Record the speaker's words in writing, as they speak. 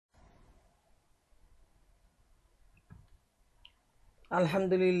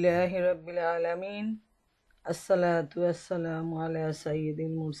আলহামদুলিল্লাহি রাব্বিল আলামিন। আসসালাতু ওয়াসসালামু আলা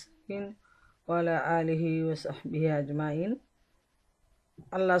সাইয়্যিদিল মুরসালিন ওয়া আলা আলিহি ওয়া সাহবিহি আজমাইন।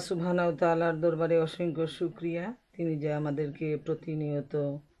 আল্লাহ সুবহানাহু ওয়া তাআলার দরবারে অসংখ্য শুকরিয়া, তিনি যে আমাদেরকে প্রতিনিয়ত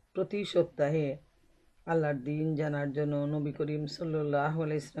প্রতি সপ্তাহে আল্লাহর দিন জানার জন্য, নবী করিম সাল্লাল্লাহু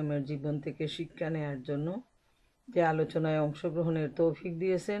আলাইহি ইসলামের জীবন থেকে শিক্ষা নেওয়ার জন্য যে আলোচনায় অংশগ্রহণের তৌফিক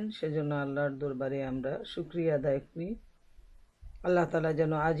দিয়েছেন, সেজন্য আল্লাহর দরবারে আমরা শুকরিয়া আদায় করি। আল্লাহ তাআলা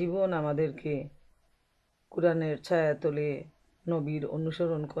যেন আজীবন আমাদেরকে কুরআনের ছায়াতলে নবীর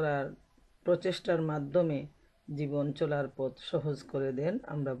অনুসরণ করার প্রচেষ্টার মাধ্যমে জীবন চলার পথ সহজ করে দেন,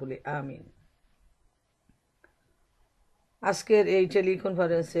 আমরা বলি আমিন। আজকের এই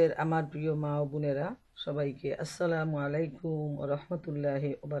টেলিকনফারেন্সের আমার প্রিয় মা ও বোনেরা, সবাইকে আসসালামু আলাইকুম ওয়া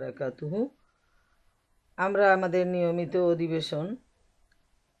রাহমাতুল্লাহি ওয়া বারাকাতুহু। আমরা আমাদের নিয়মিত অধিবেশন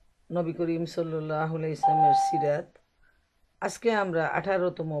নবী করিম সাল্লাল্লাহু আলাইহি ইসলামের সিরাত, আজকে আমরা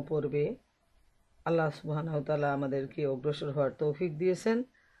 18তম পর্বে আল্লাহ সুবহানাহু ওয়া তাআলা আমাদেরকে অগ্রসর হওয়ার তৌফিক দিয়েছেন।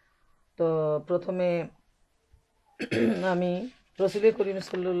 তো প্রথমে আমি রাসূল করিম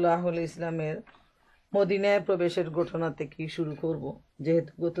সাল্লাল্লাহু আলাইহি ইসলামের মদিনায় প্রবেশের ঘটনা থেকে শুরু করব,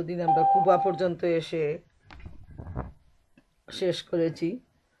 যেহেতু গতদিন আমরা কুবা পর্যন্ত এসে শেষ করেছি।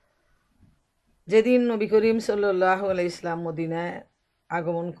 যেদিন নবী করিম সাল্লাল্লাহু আলাইহি ইসলাম মদিনায়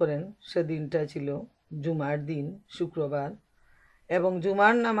আগমন করেন, সেদিনটা ছিল জুমার দিন, শুক্রবার, এবং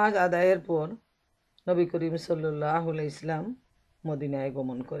জুমার নামাজ আদায়ের পর নবী করিম সাল্লাল্লাহু আলাইহি ইসলাম মদিনায়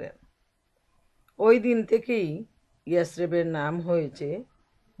গমন করেন। ওই দিন থেকেই ইয়াসরিবের নাম হয়েছে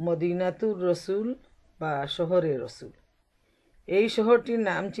মদিনাতুর রসুল বা শহরে রসুল। এই শহরটির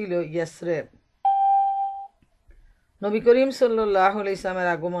নাম ছিল ইয়াসরিব। নবী করিম সাল্লাল্লাহু আলাইহি ইসলামের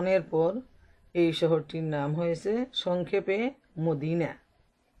আগমনের পর এই শহরটির নাম হয়েছে সংক্ষেপে মদিনা।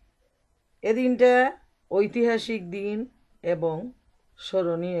 এদিনটা ঐতিহাসিক দিন এবং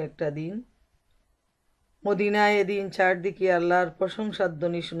স্মরণীয় একটা দিন। মদিনায় এদিন চারদিকে আল্লাহর প্রশংসার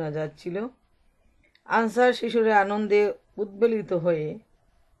ধ্বনি শোনা যাচ্ছিল। আনসার শিশুরা আনন্দে উদ্বেলিত হয়ে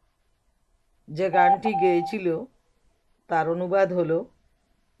যে গানটি গেয়েছিল তার অনুবাদ হলো,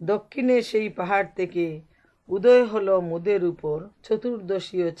 দক্ষিণে সেই পাহাড় থেকে উদয় হলো মোদের উপর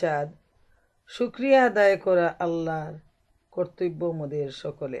চতুর্দশীয় চাঁদ, শুকরিয়া আদায় করা আল্লাহর কর্তব্য মোদের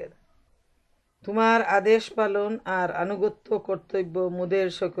সকলের। তোমার আদেশ পালন আর আনুগত্য কর্তব্য মোদের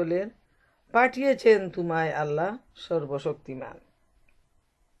সকলের, পাঠিয়েছেন তোমায় আল্লাহ সর্বশক্তিমান।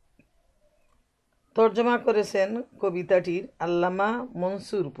 তর্জমা করেছেন কবিতাটির আল্লামা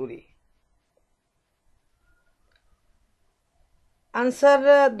মনসুর পুরী।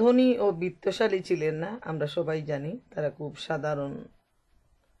 আনসাররা ধনী ও বিত্তশালী ছিলেন না, আমরা সবাই জানি। তারা খুব সাধারণ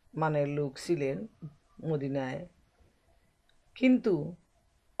মানের লোক ছিলেন মদিনায়, কিন্তু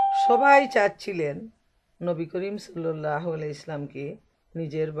সবাই চাচ্ছিলেন নবী করিম সাল্লাল্লাহু আলাইহি ইসলামকে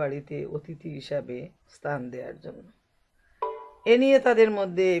নিজের বাড়িতে অতিথি হিসাবে স্থান দেওয়ার জন্য। এ নিয়ে তাদের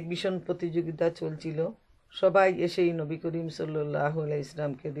মধ্যে ভীষণ প্রতিযোগিতা চলছিল। সবাই এসেই নবী করিম সাল্লাল্লাহু আলাইহি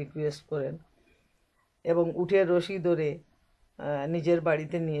ইসলামকে রিকোয়েস্ট করেন এবং উঠে রশি ধরে নিজের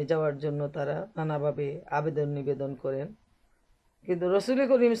বাড়িতে নিয়ে যাওয়ার জন্য তারা নানাভাবে আবেদন নিবেদন করেন। কিন্তু রাসূল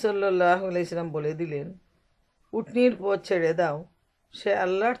করিম সাল্লাল্লাহু আলাইহি ইসলাম বলে দিলেন, উটনির পথ ছেড়ে দাও, সে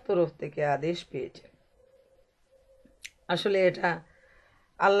আল্লাহর তরফ থেকে আদেশ পেয়েছে। আসলে এটা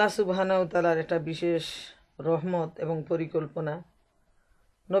আল্লাহ সুবহানাহু ওয়া তাআলার একটা বিশেষ রহমত এবং পরিকল্পনা।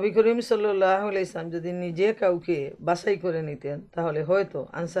 নবী করিম সাল্লাল্লাহু আলাইহি ইসলাম যদি নিজে কাউকে বাছাই করে নিতেন, তাহলে হয়তো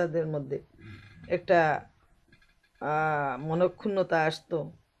আনসারদের মধ্যে একটা মনক্ষুণ্ণতা আসতো।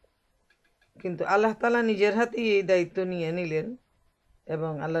 কিন্তু আল্লাহ তাআলা নিজের হাতেই এই দায়িত্ব নিয়ে নিলেন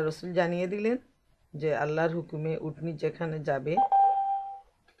এবং আল্লাহ রসুল জানিয়ে দিলেন যে আল্লাহর হুকুমে উটনি যেখানে যাবে,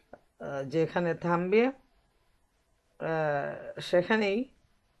 যেখানে থামবে, সেখানেই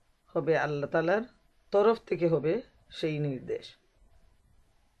হবে আল্লাহ তাআলার তরফ থেকে হবে সেই নির্দেশ।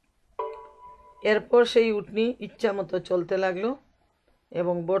 এরপর সেই উটনি ইচ্ছা মতো চলতে লাগলো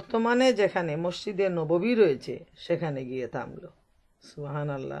এবং বর্তমানে যেখানে মসজিদে নববী রয়েছে সেখানে গিয়ে থামলো।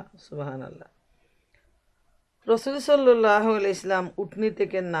 সুবহানাল্লাহ, সুবহানাল্লাহ। রাসূল সাল্লাল্লাহু আলাইহি ইসলাম উটনি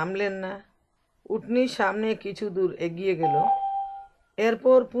থেকে নামলেন না। উটনি সামনে কিছু দূর এগিয়ে গেল,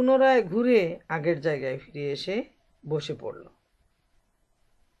 এরপর পুনরায় ঘুরে আগের জায়গায় ফিরে এসে বসে পড়ল।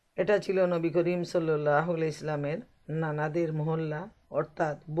 এটা ছিল নবী করিম সাল্লাল্লাহু আলাইহি ইসলামের নানাদের মহল্লা,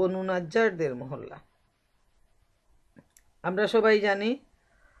 অর্থাৎ বনু নাজ্জারদের মহল্লা। আমরা সবাই জানি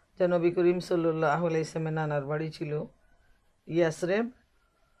যে নবী করিম সাল্লাল্লাহু আলাইহি ইসলামের নানার বাড়ি ছিল ইয়াসরিব।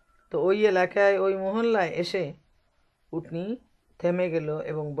 তো ওই এলাকায়, ওই মহল্লায় এসে উটনি থেমে গেল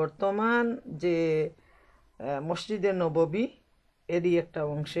এবং বর্তমান যে মসজিদে নববী, এরই একটা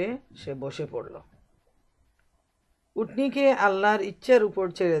অংশে সে বসে পড়ল। উটনিকে আল্লাহর ইচ্ছার উপর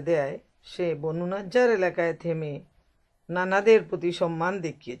ছেড়ে দেয় সে বনু নাজ্জার এলাকায় থেমে নানাদের প্রতি সম্মান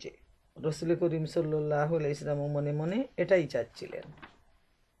দেখিয়েছে। রসুল করিম সাল্লাল্লাহু আলাইহি ওয়াসাল্লাম মনে মনে এটাই চাচ্ছিলেন।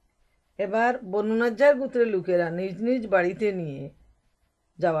 এবার বনু নাজ্জার গোত্রের লোকেরা নিজ নিজ বাড়িতে নিয়ে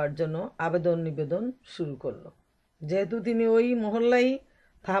যাওয়ার জন্য আবেদন নিবেদন শুরু করলো। যেহেতু তিনি ওই মহল্লাই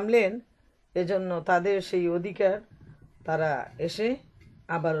থামলেন, এজন্য তাদের সেই অধিকার তারা এসে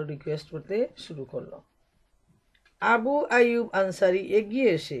আবারও রিকোয়েস্ট করতে শুরু করলো। আবু আইয়ুব আনসারি এগিয়ে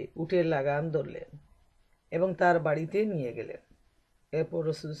এসে উটের লাগাম ধরলেন এবং তার বাড়িতে নিয়ে গেলেন। এরপর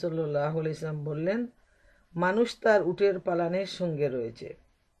রাসূল সাল্লাল্লাহু আলাইহি ওয়াসাল্লাম বললেন, মানুষ তার উটের পালানের সঙ্গে রয়েছে।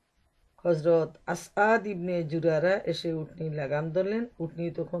 হযরত আসআদ ইবনে জুরারা এসে উটনির লাগাম ধরলেন। উটনি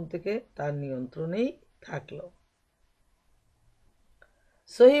তখন থেকে তার নিয়ন্ত্রণেই থাকলো।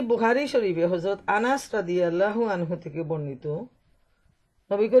 সহিহ বুখারী শরীফে হযরত আনাস রাদিয়াল্লাহু আনহু থেকে বর্ণিত,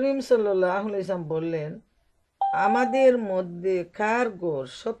 নবী করিম সাল্লাল্লাহু আলাইহি ওয়াসাল্লাম বললেন, আমাদের মধ্যে কার ঘর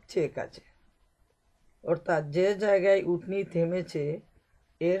সবচেয়ে কাছে, অর্থাৎ যে জায়গায় উটনি থেমেছে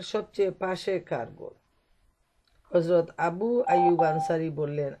এর সবচেয়ে পাশে কার ঘর? হযরত আবু আইয়ুব আনসারি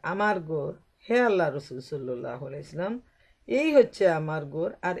বললেন, আমার ঘর, হে আল্লাহ রাসূল সাল্লাল্লাহু আলাইহি ওয়াসাল্লাম, এই হচ্ছে আমার ঘর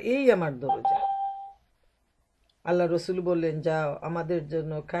আর এই আমার দরজা। আল্লাহ রসুল বললেন, যাও আমাদের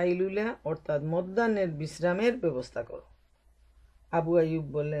জন্য কাইলুলা অর্থাৎ মধ্যাহ্নের বিশ্রামের ব্যবস্থা করো। আবু আইয়ুব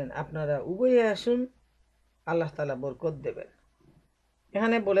বললেন, আপনারা উভয়ে আসুন, আল্লাহ তাআলা বরকত দেবেন।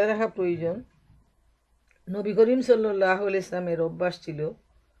 এখানে বলে রাখা প্রয়োজন, নবী করিম সাল্লাল্লাহু আলাইহি ওয়াসাল্লামের অভ্যাস ছিল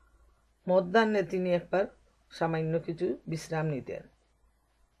মধ্যাহ্নে তিনি একবার সামান্য কিছু বিশ্রাম নিতেন,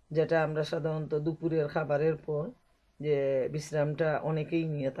 যেটা আমরা সাধারণত দুপুরের খাবারের পর যে বিশ্রামটা অনেকেই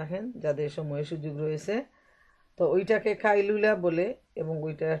নিয়ে থাকেন যাদের সময় সুযোগ রয়েছে, তো ওইটাকে কাইলুলা বলে এবং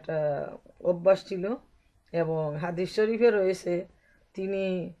ওইটা একটা অভ্যাস ছিল। এবং হাদিস শরীফে রয়েছে তিনি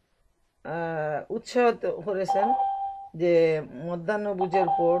উৎসাহ করেছেন যে মধ্যাহ্নভোজের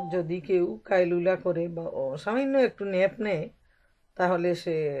পর যদি কেউ কাইলুলা করে বা সামান্য একটু ন্যাপ নেয় তাহলে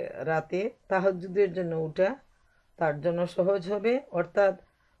সে রাতে তাহাজ্জুদের জন্য ওঠা তার জন্য সহজ হবে, অর্থাৎ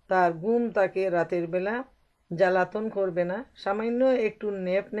তার ঘুম তাকে রাতের বেলা জ্বালাতন করবে না। সামান্য একটু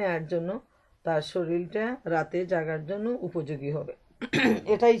ন্যাপ নেওয়ার জন্য তার শরীরটা রাতে জাগার জন্য উপযোগী হবে।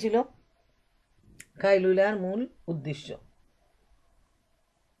 এটাই ছিল কাইলুলার মূল উদ্দেশ্য।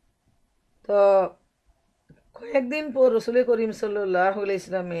 তো কয়েকদিন পর রাসূল করিম সাল্লাল্লাহু আলাইহি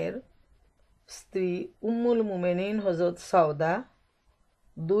ওয়াসাল্লামের স্ত্রী উম্মুল মুমিনিন হযরত সাউদা,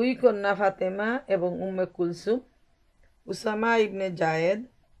 দুই কন্যা ফাতেমা এবং উম্মে কুলসুম, উসামা ইবনে জায়েদ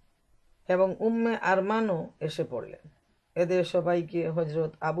এবং উম্মে আরমানও এসে পড়লেন। এদের সবাইকে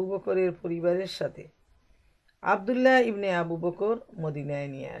হযরত আবু বকরের পরিবারের সাথে আব্দুল্লাহ ইবনে আবু বকর মদিনায়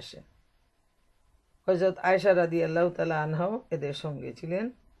নিয়ে আসে। হযরত আয়েশা রাদিয়াল্লাহু তাআলা আনহাও এদের সঙ্গে ছিলেন।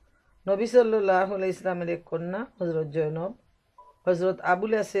 নবী সাল্লাল্লাহু আলাইহি ওয়াসাল্লামের এক কন্যা হযরত জয়নব হযরত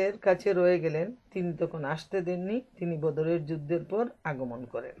আবুল আসের কাছে রয়ে গেলেন। তিনি তখন আসতে দেননি, তিনি বদরের যুদ্ধের পর আগমন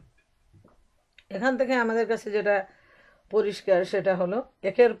করেন। এখান থেকে আমাদের কাছে যেটা পরিষ্কার সেটা হলো,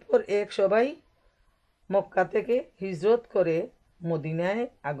 একের পর এক সবাই মক্কা থেকে হিজরত করে মদিনায়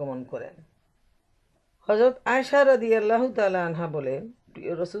আগমন করেন। হযরত আয়েশা রাদিয়াল্লাহু তাআলা আনহা বলেন,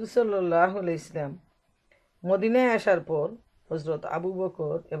 প্রিয় রাসূল সাল্লাল্লাহু আলাইহি ওয়াসাল্লাম মদিনায় আসার পর হযরত আবু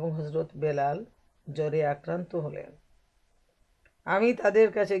বকর এবং হযরত বেলাল জ্বরে আক্রান্ত হলেন। আমি তাদের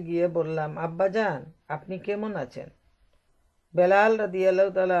কাছে গিয়ে বললাম, আব্বাজান আপনি কেমন আছেন? বেলাল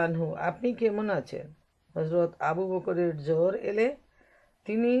রাদিয়াল্লাহু তাআলা আনহু, আপনি কেমন আছেন? হযরত আবু বকরের জ্বর এলে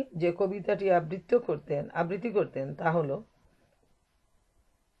তিনি যে কবিতাটি আবৃত্তি করতেন তা হলো,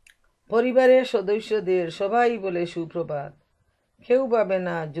 পরিবারের সদস্যদের সবাই বলে সুপ্রভাত, কেউ ভাবে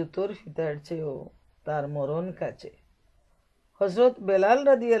না জুতোর ফিতার চেয়েও তার মরণ কাছে। হযরত বেলাল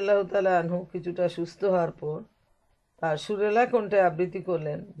রাদিয়াল্লাহু তাআলা আনহু কিছুটা সুস্থ হওয়ার পর তার সুরেলা কণ্ঠে আবৃত্তি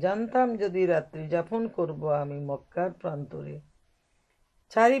করলেন, জানতাম যদি রাত্রি যাপন করব আমি মক্কার প্রান্তরে,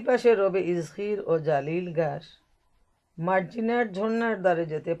 চারিপাশে রবে ইজখির ও জালিল ঘাস, মার্জিনার ঝর্ণার দ্বারে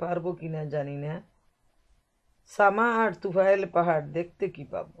যেতে পারবো কিনা জানি না, সামা আর তুফাইল পাহাড় দেখতে কি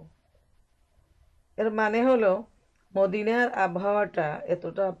পাবো। এর মানে হলো মদিনার আবহাওয়াটা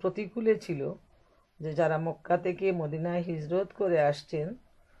এতটা প্রতিকূলে ছিল যে যারা মক্কা থেকে মদিনায় হিজরত করে আসছেন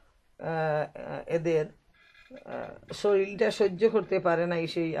এদের শরীরটা সহ্য করতে পারে না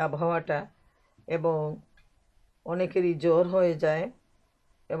সেই আবহাওয়াটা এবং অনেকেরই জ্বর হয়ে যায়।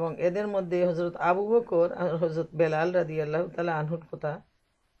 এবং এদের মধ্যে হযরত আবু বকর আর হযরত বেলাল রাদিয়াল্লাহু তাআলা আনহুর কথা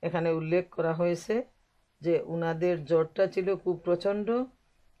এখানে উল্লেখ করা হয়েছে যে উনাদের জ্বরটা ছিল খুব প্রচণ্ড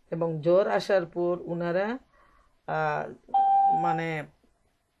এবং জ্বর আসার পর উনারা মানে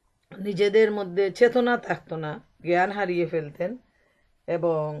নিজেদের মধ্যে চেতনা থাকতো না, জ্ঞান হারিয়ে ফেলতেন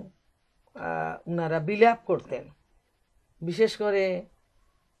এবং উনারা বিলাপ করতেন। বিশেষ করে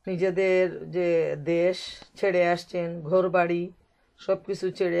নিজেদের যে দেশ ছেড়ে আসছেন, ঘরবাড়ি সব কিছু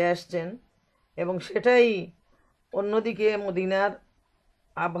ছেড়ে আসছেন, এবং সেটাই অন্যদিকে মদিনার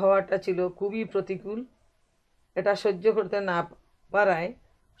আবহাওয়াটা ছিল খুবই প্রতিকূল। এটা সহ্য করতে না পারায়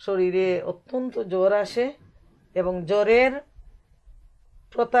শরীরে অত্যন্ত জ্বর আসে, এবং জ্বরের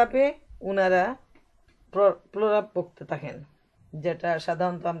প্রতাপে উনারা প্রলাপ বকতে থাকেন, যেটা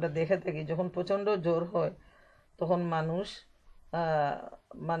সাধারণত আমরা দেখে থাকি। যখন প্রচণ্ড জ্বর হয় তখন মানুষ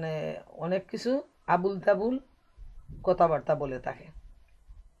মানে অনেক কিছু আবুল তাবুল কথাবার্তা বলে থাকে।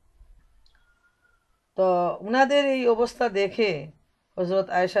 তো উনাদের এই অবস্থা দেখে হজরত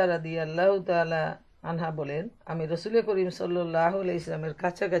আয়েশা রাদিয়াল্লাহু তাআলা আনহা বলেন, আমি রসুল করিম সাল্লাল্লাহু আলাইহি ইসলামের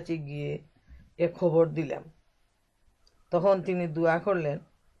কাছাকাছি গিয়ে এ খবর দিলাম। তখন তিনি দোয়া করলেন,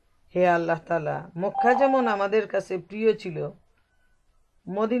 হে আল্লাহ তাআলা, মক্কা যেমন আমাদের কাছে প্রিয় ছিল,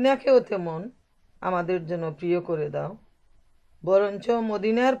 মদিনাকেও তেমন আমাদের জন্য প্রিয় করে দাও। বরঞ্চ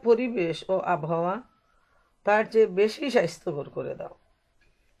মদিনার পরিবেশ ও আবহাওয়া তার চেয়ে বেশি স্বাস্থ্যকর করে দাও।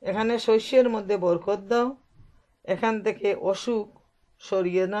 এখানে শস্যের মধ্যে বরকত দাও, এখান থেকে অসুখ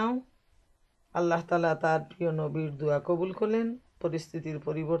সরিয়ে নাও। আল্লাহ তাআলা তার প্রিয় নবীর দোয়া কবুল করলেন, পরিস্থিতির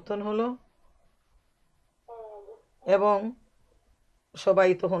পরিবর্তন হলো এবং সবাই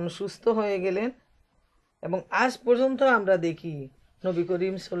তখন সুস্থ হয়ে গেলেন। এবং আজ পর্যন্ত আমরা দেখি নবী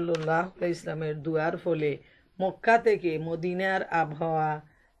করিম সাল্লাল্লাহু আলাইহি ইসলামের দোয়ার ফলে মক্কা থেকে মদিনার আবহাওয়া,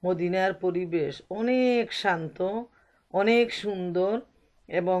 মদিনার পরিবেশ অনেক শান্ত, অনেক সুন্দর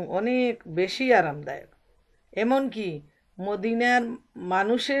এবং অনেক বেশি আরামদায়ক। এমনকি মদিনার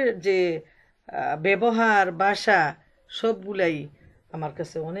মানুষের যে ব্যবহার, ভাষা সবগুলাই আমার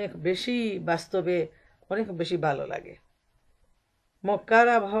কাছে অনেক বেশি, বাস্তবে অনেক বেশি ভালো লাগে। মক্কার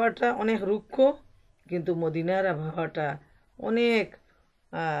আবহাওয়াটা অনেক রুক্ষ, কিন্তু মদিনার আবহাওয়াটা অনেক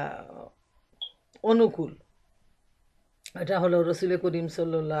অনুকূল। এটা হলো রসুল করিম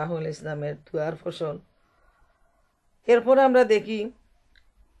সাল্লাল্লাহু আলাইহি ইসলামের দোয়ার ফসল। এরপর আমরা দেখি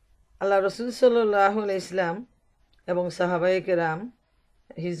আল্লাহ রসুল সাল্লাল্লাহু আলাইহি ইসলাম এবং সাহাবায়ে কেরাম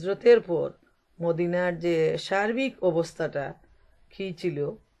হিজরতের পর মদিনার যে সার্বিক অবস্থাটা কী ছিল,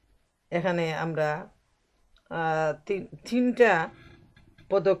 এখানে আমরা তিনটা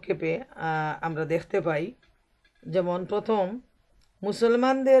পদক্ষেপে আমরা দেখতে পাই। যেমন প্রথম,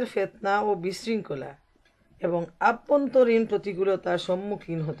 মুসলমানদের ফিতনা ও বিশৃঙ্খলা এবং আভ্যন্তরীণ প্রতিকূলতার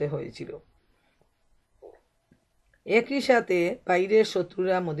সম্মুখীন হতে হয়েছিল। একই সাথে বাইরের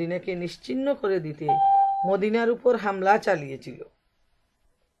শত্রুরা মদিনাকে নিশ্চিহ্ন করে দিতে মদিনার উপর হামলা চালিয়েছিল,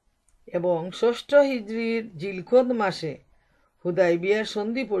 এবং ৬ষ্ঠ হিজরির জিলকদ মাসে হুদাইবিয়ার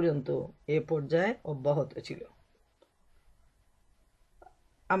সন্ধি পর্যন্ত এ পর্যায়ে অব্যাহত ছিল।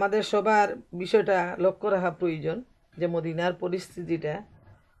 আমাদের সবার বিষয়টা লক্ষ্য রাখা প্রয়োজন যে মদিনার পরিস্থিতিটা,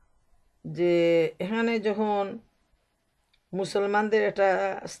 যে এখানে যখন মুসলমানদের একটা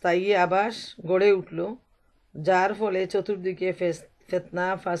স্থায়ী আবাস গড়ে উঠল, যার ফলে চতুর্দিকে ফিতনা,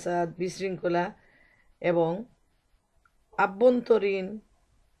 ফাসাদ, বিশৃঙ্খলা এবং আভ্যন্তরীণ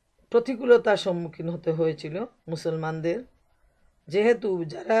প্রতিকূলতার সম্মুখীন হতে হয়েছিল মুসলমানদের। যেহেতু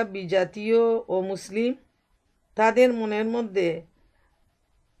যারা বিজাতীয় ও মুসলিম, তাদের মনের মধ্যে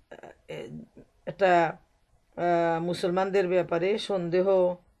একটা মুসলমানদের ব্যাপারে সন্দেহ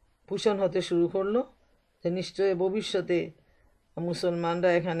পোষণ হতে শুরু করলো, যে নিশ্চয়ই ভবিষ্যতে মুসলমানরা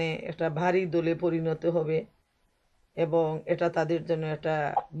এখানে একটা ভারী দলে পরিণত হবে এবং এটা তাদের জন্য একটা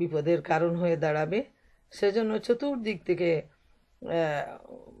বিপদের কারণ হয়ে দাঁড়াবে। সেজন্য চতুর্দিক থেকে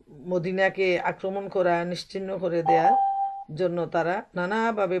মদিনাকে আক্রমণ করা, নিশ্চিহ্ন করে দেওয়ার জন্য তারা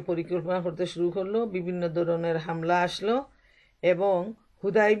নানাভাবে পরিকল্পনা করতে শুরু করলো। বিভিন্ন ধরনের হামলা আসলো এবং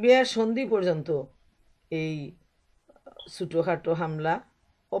হুদাইবিয়ার সন্ধি পর্যন্ত এই ছোটোখাটো হামলা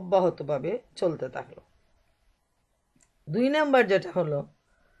অব্যাহতভাবে চলতে থাকলো। ২ নাম্বার যেটা হলো,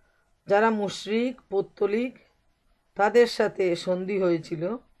 যারা মুশরিক, পৌত্তলিক, তাদের সাথে সন্ধি হয়েছিল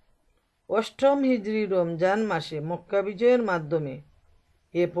 ৮ম হিজরি রমজান মাসে মক্কা বিজয়ের মাধ্যমে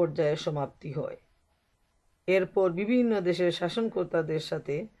এ পর্যায়ে সমাপ্তি হয়। এরপর বিভিন্ন দেশের শাসনকর্তাদের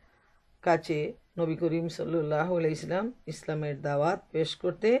সাথে কাছে নবী করিম সাল্লাল্লাহু আলাইহি ইসলাম ইসলামের দাওয়াত পেশ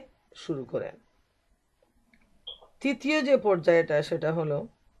করতে শুরু করেন। তৃতীয় যে পর্যায়টা, সেটা হলো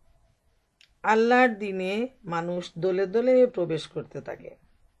আল্লাহর দিনে মানুষ দলে দলে প্রবেশ করতে থাকে।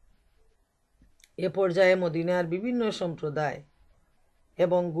 এ পর্যায়ে মদিনার বিভিন্ন সম্প্রদায়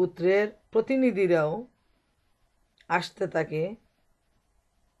এবং গোত্রের প্রতিনিধিরাও আসতে থাকে।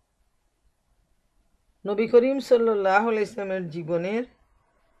 নবী করিম সাল্লাল্লাহু আলাইহি ইসলামের জীবনের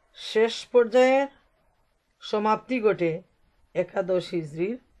শেষ পর্যায়ের সমাপ্তি ঘটে ১১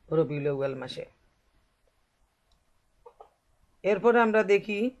 হিজরির রবিউল আউয়াল মাসে। এরপর আমরা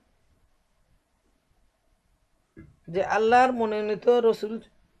দেখি যে আল্লাহর মনোনীত রসুল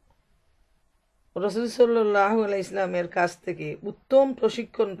সাল্লাল্লাহু আলাইহি ইসলামের কাছ থেকে উত্তম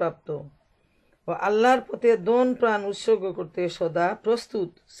প্রশিক্ষণ প্রাপ্ত ও আল্লাহর পথে দন প্রাণ উৎসর্গ করতে সদা প্রস্তুত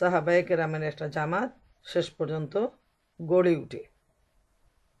সাহাবায়ে কেরামের একটা জামাত শেষ পর্যন্ত গড়ে ওঠে।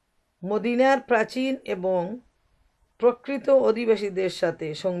 মদিনার প্রাচীন এবং প্রকৃত অধিবাসীদের সাথে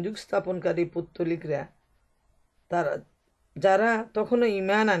সংযোগ স্থাপনকারী পুত্তলিকরা, যারা তখনও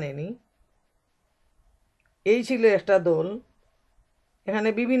ঈমান আনেনি, এই ছিল একটা দল। এখানে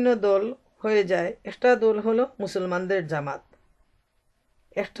বিভিন্ন দল হয়ে যায়। একটা দল হলো মুসলমানদের জামাত,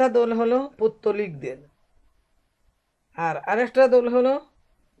 একটা দল হলো পুত্তলিকদের, আর আরেকটা দল হলো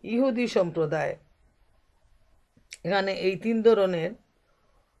ইহুদি সম্প্রদায়। এখানে এই তিন ধরনের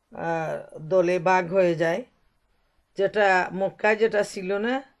দলে ভাগ হয়ে যায়। যেটা মক্কায় যেটা ছিল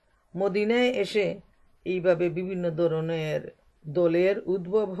না, মদিনায় এসে এইভাবে বিভিন্ন ধরনের দলের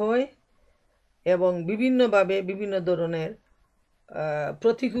উদ্ভব হয় এবং বিভিন্নভাবে বিভিন্ন ধরনের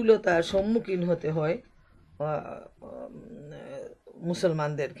প্রতিকূলতার সম্মুখীন হতে হয়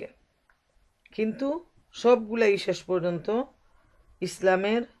মুসলমানদেরকে। কিন্তু সবগুলাই শেষ পর্যন্ত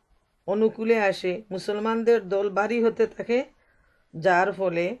ইসলামের অনুকূলে আসে। মুসলমানদের দল ভারী হতে থাকে, যার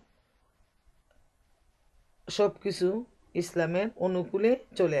ফলে সব কিছু ইসলামের অনুকূলে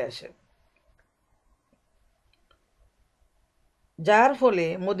চলে আসে। যার ফলে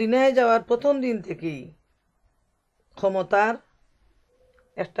মদিনায় যাওয়ার প্রথম দিন থেকেই ক্ষমতার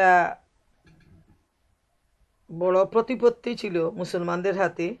একটা বড় প্রতিপত্তি ছিল মুসলমানদের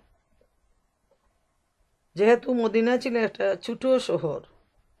হাতে। যেহেতু মদিনা ছিল একটা ছোট শহর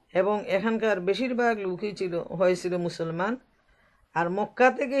এবং এখানকার বেশিরভাগ লোকই হয়েছিল মুসলমান, আর মক্কা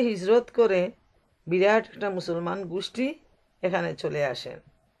থেকে হিজরত করে বিরাট একটা মুসলমান গোষ্ঠী এখানে চলে আসেন।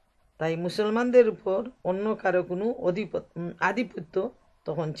 তাই মুসলমানদের উপর অন্য কারো কোনো আধিপত্য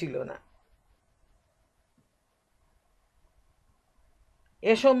তখন ছিল না।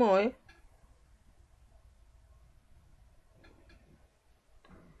 এ সময়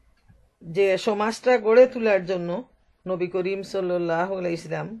যে সমাজটা গড়ে তোলার জন্য নবী করিম সাল্লাল্লাহু আলাইহি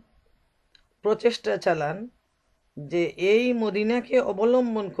ইসলাম প্রচেষ্টা চালান, যে এই মদিনাকে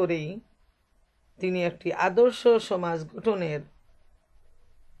অবলম্বন করেই তিনি একটি আদর্শ সমাজ গঠনের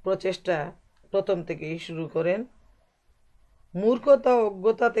প্রচেষ্টা প্রথম থেকেই শুরু করেন। মূর্খতা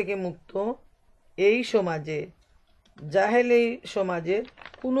অজ্ঞতা থেকে মুক্ত এই সমাজে জাহেলি সমাজের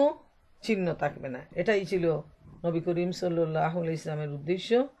কোনো চিহ্ন থাকবে না। এটাই ছিল নবী করিম সাল্লাল্লাহু আলাইহি ইসলামের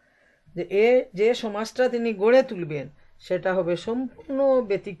উদ্দেশ্য, যে যে সমাজটা তিনি গড়ে তুলবেন সেটা হবে সম্পূর্ণ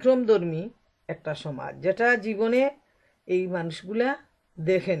ব্যতিক্রমধর্মী একটা সমাজ, যেটা জীবনে এই মানুষগুলা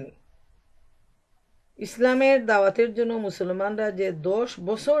দেখেনি। ইসলামের দাওয়াতের জন্য মুসলমানরা যে 10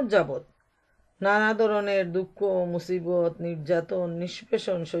 বছর যাবৎ নানা ধরনের দুঃখ, মুসিবত, নির্যাতন,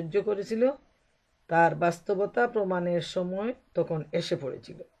 নিষ্পেষণ সহ্য করেছিল, তার বাস্তবতা প্রমাণের সময় তখন এসে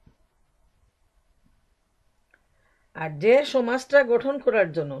পড়েছিল। আর যে সমাজটা গঠন করার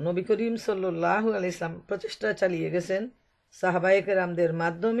জন্য নবী করিম সাল্লাল্লাহু আলাইহি ইসলাম প্রচেষ্টা চালিয়ে গেছেন সাহাবায়ে কেরামদের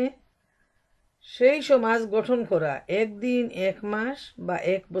মাধ্যমে, সেই সমাজ গঠন করা একদিন, এক মাস বা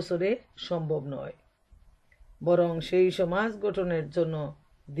এক বছরে সম্ভব নয়, বরং সেই সমাজ গঠনের জন্য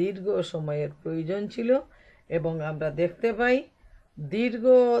দীর্ঘ সময়ের প্রয়োজন ছিল। এবং আমরা দেখতে পাই দীর্ঘ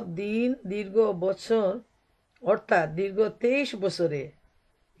দিন, দীর্ঘ বছর, অর্থাৎ দীর্ঘ 23 বছরে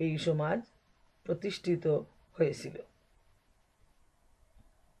এই সমাজ প্রতিষ্ঠিত হয়েছিল।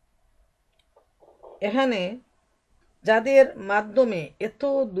 এখানে যাদের মাধ্যমে এত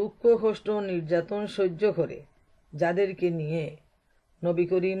দুঃখ, কষ্ট, নির্যাতন সহ্য করে যাদেরকে নিয়ে নবী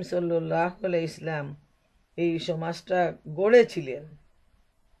করিম সাল্লাল্লাহু আলাইহি ইসলাম এই সমাজটা গড়েছিলেন,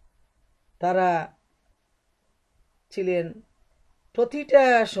 তারা ছিলেন প্রতিটা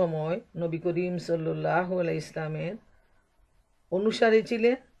সময় নবী করিম সাল্লাল্লাহু আলাইহি ইসলামের অনুসারী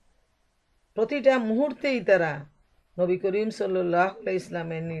ছিলেন। প্রতিটা মুহূর্তেই তারা নবী করিম সাল্লাল্লাহু আলাইহি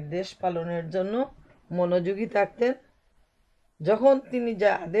ইসলামের নির্দেশ পালনের জন্য মনোযোগী থাকতেন। যখন তিনি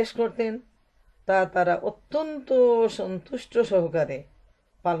যা আদেশ করতেন তা তারা অত্যন্ত সন্তুষ্ট সহকারে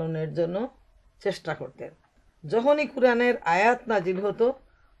পালনের জন্য চেষ্টা করতেন। যখনই কুরআনের আয়াত নাজিল হতো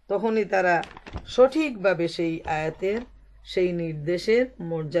তখনই তারা সঠিকভাবে সেই আয়াতের, সেই নির্দেশের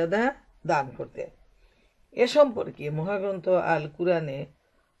মর্যাদা দান করতেন। এ সম্পর্কে মহাগ্রন্থ আল কুরআনে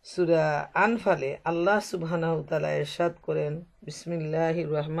সূরা আনফালে আল্লাহ সুবহানাহু ওয়া তাআলা ইরশাদ করেন, বিসমিল্লাহির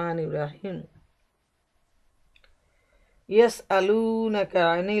রহমানির রহিম, ইয়াসআলুনাকা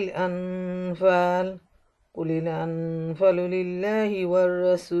আনিল আনফাল কুলিল আনফালু লিল্লাহি ওয়ার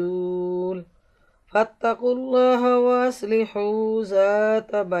রাসূল ফাত্তাকুল্লাহা ওয়াসলিহু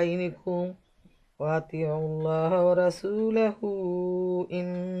যাতা বাইনিকুম ওয়াতিউল্লাহা ওয়া রাসূলাহু ইন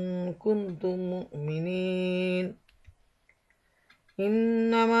কুনতুম মুমিনিন।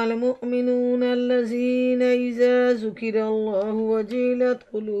 ইন্নামাল মুমিনুনা আল্লাযীনা ইযা যুকিরাল্লাহু ওয়াজিলাত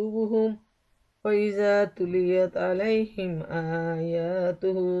কুলুবুহুম ওয়া ইযা তুলিয়াত আলাইহিম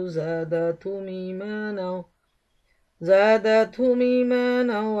আয়াতুহু زادتهم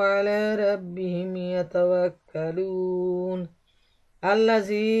إيمانا وعلى ربهم يتوكلون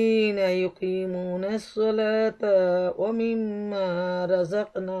الذين يقيمون الصلاة ومما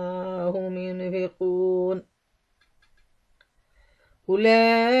رزقناهم ينفقون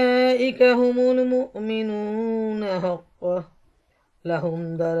أولئك هم المؤمنون حقا لهم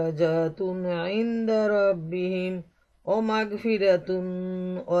درجات عند ربهم ومغفرة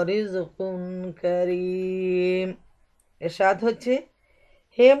ورزق كريم। এরশাদ হচ্ছে,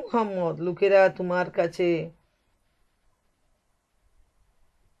 হে মুহাম্মদ, লোকেরা তোমার কাছে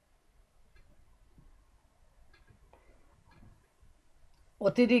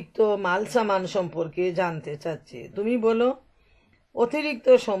অতিরিক্ত মাল সামান সম্পর্কে জানতে চাচ্ছে। তুমি বলো, অতিরিক্ত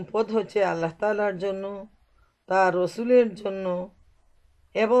সম্পদ হচ্ছে আল্লাহ তাআলার জন্য, তার রসুলের জন্য,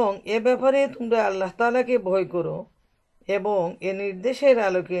 এবং এ ব্যাপারে তোমরা আল্লাহ তাআলাকে ভয় করো এবং এ নির্দেশের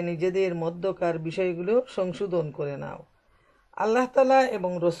আলোকে নিজেদের মধ্যকার বিষয়গুলো সংশোধন করে নাও। আল্লাহ তাআলা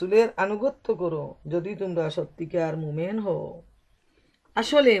এবং রসুলের আনুগত্য করো যদি তোমরা সত্যিকার মুমেন হও।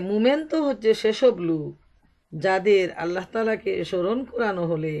 আসলে মুমেন তো হচ্ছে সেসব লোক যাদের আল্লাহ তাআলাকে স্মরণ করানো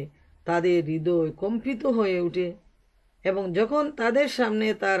হলে তাদের হৃদয় কম্পিত হয়ে ওঠে এবং যখন তাদের সামনে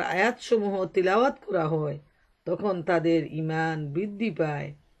তার আয়াতসমূহ তিলাওয়াত করা হয় তখন তাদের ঈমান বৃদ্ধি পায়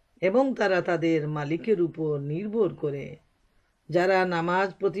এবং তারা তাদের মালিকের উপর নির্ভর করে। যারা নামাজ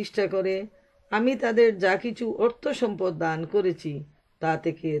প্রতিষ্ঠা করে, আমি তাদের যা কিছু অর্থ সম্পদ দান করেছি তা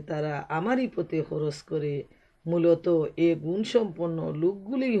থেকে তারা আমারই পথে খরচ করে। মূলত এ গুণসম্পন্ন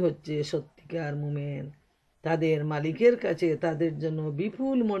লোকগুলোই হচ্ছে সত্যিকার মুমিন। তাদের মালিকের কাছে তাদের জন্য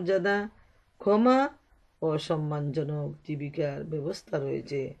বিপুল মর্যাদা, ক্ষমা ও সম্মানজনক জীবিকার ব্যবস্থা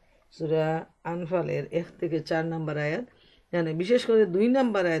রয়েছে। সূরা আনফালের 1 থেকে 4 নম্বর আয়াত, মানে বিশেষ করে 2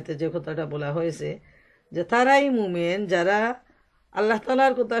 নম্বর আয়াতে যে কথাটা বলা হয়েছে যে তারাই মুমিন যারা আল্লাহ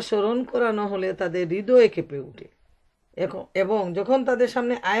তাআলার কথা স্মরণ করানো হলে তাদের হৃদয়ে কেঁপে ওঠে এবং যখন তাদের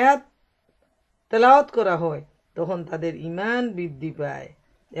সামনে আয়াত তেলাওয়াত করা হয় তখন তাদের ঈমান বৃদ্ধি পায়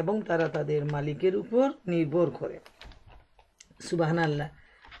এবং তারা তাদের মালিকের উপর নির্ভর করে। সুবহানাল্লাহ।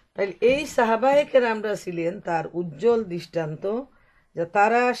 তাই এই সাহাবায়ে কেরামরা ছিলেন তার উজ্জ্বল দৃষ্টান্ত, যে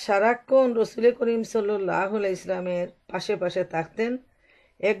তারা সারাক্ষণ রসুল করিম সাল্লাল্লাহু আলাইহি ইসলামের পাশে পাশে থাকতেন।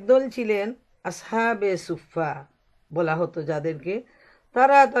 একদল ছিলেন আসহাবে সুফা বলা হতো যাদেরকে,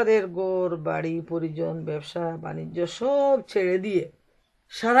 তারা তাদের ঘর বাড়ি পরিজন ব্যবসা বাণিজ্য সব ছেড়ে দিয়ে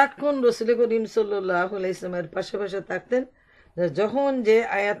সারাক্ষণ রসুল করিম সাল্লাল্লাহু আলাইহি ইসলামের পাশে পাশে থাকতেন। যখন যে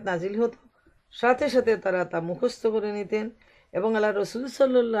আয়াত নাজিল হতো সাথে সাথে তারা তা মুখস্থ করে নিতেন এবং আল্লাহ রসুল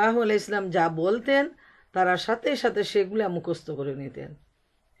সাল্লাল্লাহু আলাইহি ইসলাম যা বলতেন তারা সাথে সাথে সেগুলা মুখস্থ করে নিতেন।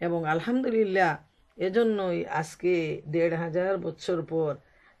 এবং আলহামদুলিল্লাহ এজন্যই আজকে 1500 বছর পর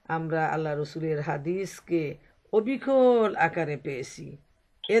আমরা আল্লাহ রসুলের হাদিসকে অবিকল আকারে পেয়েছি।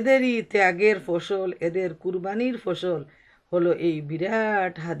 এদেরই ত্যাগের ফসল, এদের কুরবানির ফসল হলো এই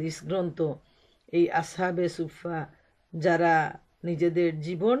বিরাট হাদিস গ্রন্থ। এই আসহাবে সুফা যারা নিজেদের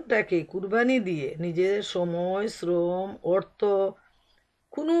জীবনটাকে কুরবানি দিয়ে নিজের সময়, শ্রম, অর্থ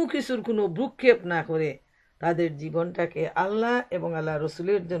কোনো কিছুর কোনো ভ্রুক্ষেপ না করে তাদের জীবনটাকে আল্লাহ এবং আল্লাহ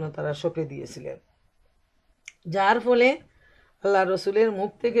রসুলের জন্য তারা সঁপে দিয়েছিলেন, যার ফলে আল্লাহ রসুলের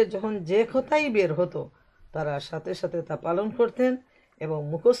মুখ থেকে যখন যে কথাই বের হতো তারা সাথে সাথে তা পালন করতেন এবং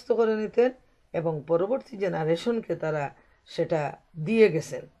মুখস্থ করে নিতেন এবং পরবর্তী জেনারেশনকে তারা সেটা দিয়ে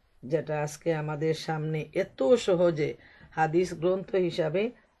গেছেন, যেটা আজকে আমাদের সামনে এত সহজে হাদিস গ্রন্থ হিসাবে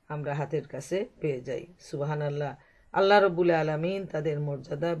আমরা হাতের কাছে পেয়ে যাই। সুবহানাল্লাহ। আল্লাহ রব্বুল আলামিন তাদের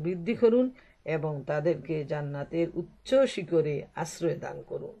মর্যাদা বৃদ্ধি করুন এবং তাদেরকে জান্নাতের উচ্চ শিখরে আশ্রয় দান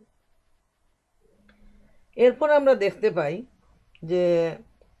করুন। এরপর আমরা দেখতে পাই যে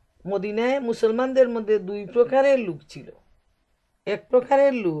মদিনায় মুসলমানদের মধ্যে 2 প্রকারের লোক ছিল। এক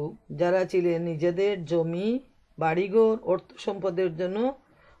প্রকারের লোক যারা ছিলেন নিজেদের জমি, বাড়িঘর, অর্থ সম্পদের জন্য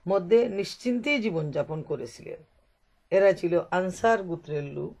মধ্যে নিশ্চিন্তে জীবনযাপন করেছিলেন। এরা ছিল আনসার গোত্রের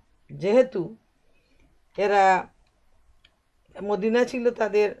লোক। যেহেতু এরা মদিনা ছিল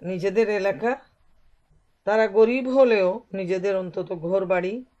তাদের নিজেদের এলাকা, তারা গরিব হলেও নিজেদের অন্তত ঘর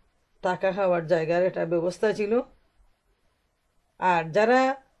বাড়ি, টাকা খাওয়ার জায়গার একটা ব্যবস্থা ছিল। আর যারা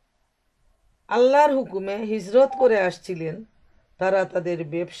আল্লাহর হুকুমে হিজরত করে আসছিলেন তারা তাদের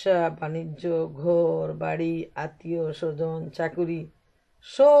ব্যবসা বাণিজ্য, ঘর বাড়ি, আত্মীয় স্বজন, চাকুরি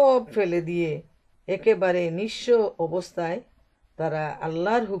সব ফেলে দিয়ে একেবারে নিঃস্ব অবস্থায় তারা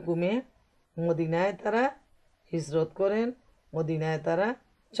আল্লাহর হুকুমে মদিনায় তারা হিজরত করেন, মদিনায় তারা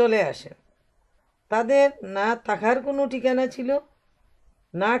চলে আসেন। তাদের না থাকার কোনো ঠিকানা ছিল,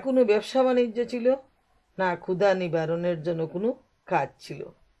 না কোনো ব্যবসা বাণিজ্য ছিল, না ক্ষুধা নিবারণের জন্য কোনো কাজ ছিল।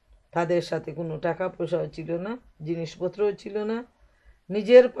 তাদের সাথে কোনো টাকা পয়সাও ছিল না, জিনিসপত্রও ছিল না,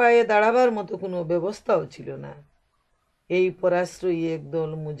 নিজের পায়ে দাঁড়াবার মতো কোনো ব্যবস্থাও ছিল না। এই পরাশ্রয়ী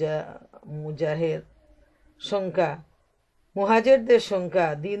একদল মুজাহের সংখ্যা, মুহাজিরদের সংখ্যা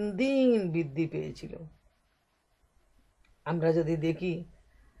দিন দিন বৃদ্ধি পেয়েছিল। আমরা যদি দেখি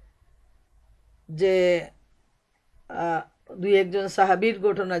যে দুই একজন সাহাবীর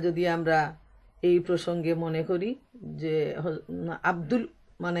ঘটনা যদি আমরা এই প্রসঙ্গে মনে করি, যে আব্দুল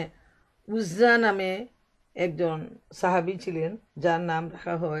উজ্জা নামে একজন সাহাবী ছিলেন, যার নাম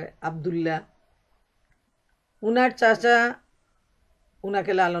রাখা হয় আব্দুল্লাহ। উনার চাচা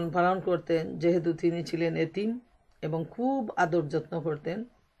উনাকে লালন পালন করতেন, যেহেতু তিনি ছিলেন এতিম, এবং খুব আদর যত্ন করতেন।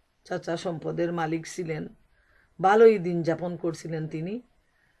 চাচা সম্পদের মালিক ছিলেন, ভালোই দিন যাপন করছিলেন তিনি।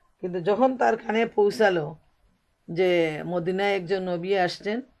 কিন্তু যখন তার কানে পৌঁছালো যে মদিনায় একজন নবী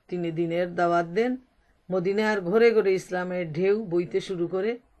আসছেন, তিনি দিনের দাওয়াত দেন, মদিনার ঘরে ঘরে ইসলামের ঢেউ বইতে শুরু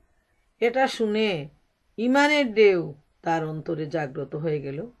করে, এটা শুনে ইমানের ঢেউ তার অন্তরে জাগ্রত হয়ে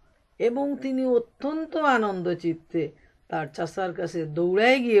গেল এবং তিনি অত্যন্ত আনন্দ চিত্তে তার চাচার কাছে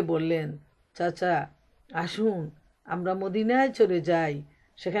দৌড়ায় গিয়ে বললেন, চাচা আসুন, আমরা মদিনায় চলে যাই,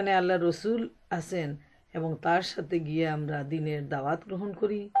 সেখানে আল্লাহ রসুল আছেন এবং তার সাথে গিয়ে আমরা দিনের দাওয়াত গ্রহণ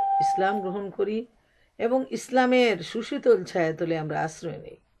করি, ইসলাম গ্রহণ করি এবং ইসলামের সুশীতল ছায়াতলে আমরা আশ্রয়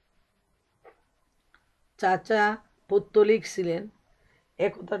নেই। চাচা পৌত্তলিক ছিলেন, এ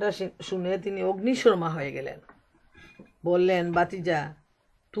কথাটা শুনে তিনি অগ্নিশর্মা হয়ে গেলেন। বললেন, বাতিজা,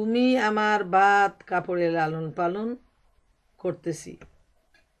 তুমি আমার বাত কাপড়ে লালন পালন করতেছি,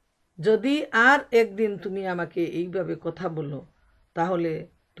 যদি আর একদিন তুমি আমাকে এইভাবে কথা বলো, তাহলে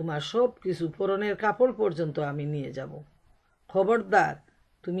তোমার সব কিছু পরনের কাপড় পর্যন্ত আমি নিয়ে যাব। খবরদার,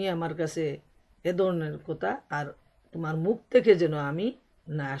 তুমি আমার কাছে এ ধরনের কথা আর তোমার মুখ থেকে যেন আমি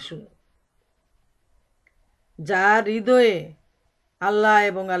না শুনি। যার হৃদয়ে আল্লাহ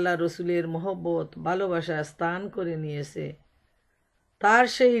এবং আল্লাহ রসুলের মহব্বত ভালোবাসা স্থান করে নিয়েছে, তার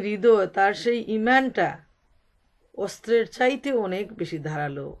সেই হৃদয়, তার সেই ইমানটা অস্ত্রের চাইতে অনেক বেশি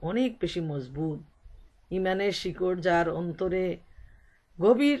ধারালো, অনেক বেশি মজবুত। ইমানের শিকড় যার অন্তরে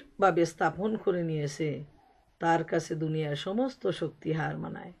গভীরভাবে স্থাপন করে নিয়েছে, তার কাছে দুনিয়ার সমস্ত শক্তি হার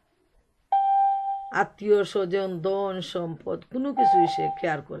মানায়। আত্মীয় স্বজন, ধন সম্পদ কোনো কিছুই সে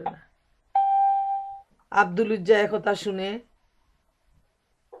কেয়ার করে না। আব্দুল উজ্জা একথা শুনে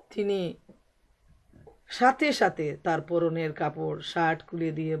তিনি সাথে সাথে তার পরনের কাপড় শার্ট খুলে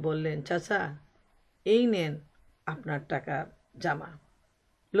দিয়ে বললেন, চাচা এই নেন আপনার টাকার জামা।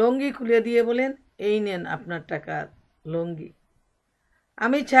 লঙ্গি খুলে দিয়ে বলেন, এই নেন আপনার টাকার লঙ্গি।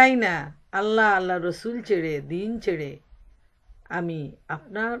 আমি চাই না আল্লাহ আল্লাহ রসুল ছেড়ে, দিন ছেড়ে আমি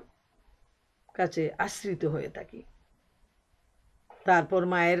আপনার কাছে আশ্রিত হয়ে থাকি। তারপর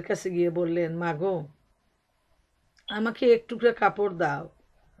মায়ের কাছে গিয়ে বললেন, মা গো, আমাকে এক টুকরা কাপড় দাও,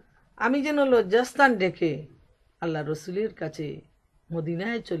 আমি যেন লজ্জাস্থান ঢেকে আল্লাহ রসুলের কাছে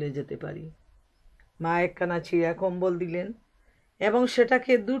মদিনায় চলে যেতে পারি। মা একখানা ছিঁড়া কম্বল দিলেন এবং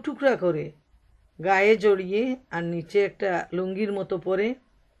সেটাকে দু টুকরা করে গায়ে জড়িয়ে আর নিচে একটা লুঙ্গির মতো পরে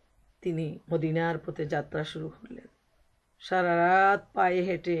তিনি মদিনার পথে যাত্রা শুরু করলেন। সারা রাত পায়ে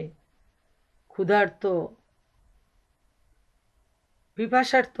হেঁটে ক্ষুধার্ত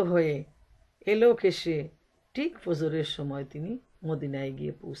পিপাসার্ত হয়ে এলোক এসে ঠিক ফজরের সময় তিনি মদিনায়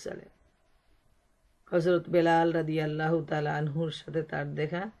গিয়ে পৌঁছালেন। হযরত বেলাল রাদিয়াল্লাহু তাআলা আনহুর সাথে তার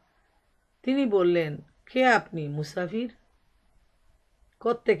দেখা। তিনি বললেন, কে আপনি? মুসাফির?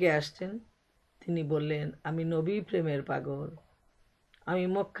 কোত্থেকে আসছেন? তিনি বললেন, আমি নবী প্রেমের পাগল, আমি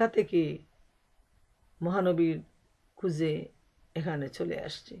মক্কা থেকে মহানবীর খুঁজে এখানে চলে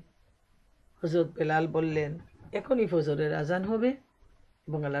আসছি। হযরত বেলাল বললেন, এখনই ফজরের আজান হবে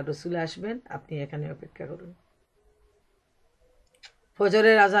এবং আল্লাহ রসুল আসবেন, আপনি এখানে অপেক্ষা করুন।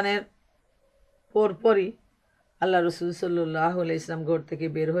 ফজরের আজানের পরপরই আল্লাহ রসুল সাল্লাল্লাহু আলাইহি ওয়াসাল্লাম ঘর থেকে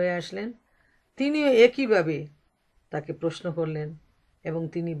বের হয়ে আসলেন। তিনিও একইভাবে তাকে প্রশ্ন করলেন এবং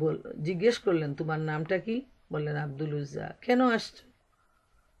তিনি জিজ্ঞেস করলেন, তোমার নামটা কি? বললেন, আব্দুল উজ্জা। কেন আসছো?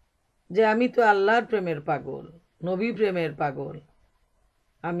 যে আমি তো আল্লাহর প্রেমের পাগল, নবী প্রেমের পাগল,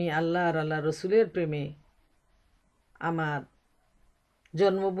 আমি আল্লাহ আর আল্লাহ রসুলের প্রেমে আমার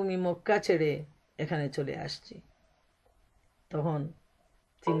জন্মভূমি মক্কা ছেড়ে এখানে চলে আসছি। তখন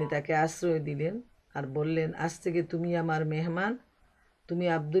তিনি তাকে আশ্রয় দিলেন আর বললেন, আজ থেকে তুমি আমার মেহমান, তুমি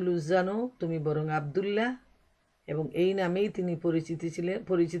আব্দুল উজ্জা নও, তুমি বরং আব্দুল্লাহ। এবং এই নামেই তিনি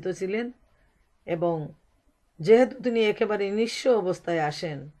পরিচিত ছিলেন। এবং যেহেতু তিনি একেবারে নিঃস্ব অবস্থায়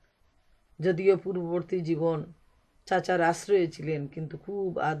আসেন, যদিও পূর্ববর্তী জীবন চাচার আশ্রয়ে ছিলেন, কিন্তু খুব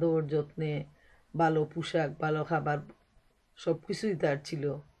আদর যত্নে, ভালো পোশাক, ভালো খাবার সব কিছুই তার ছিল,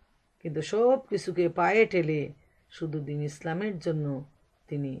 কিন্তু সব কিছুকে পায়ে ঠেলে শুধু দিন ইসলামের জন্য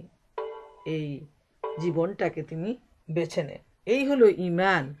তিনি এই জীবনটাকে তিনি বেছে নেন। এই হলো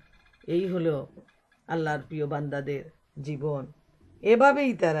ঈমান, এই হলো আল্লাহর প্রিয় বান্দাদের জীবন।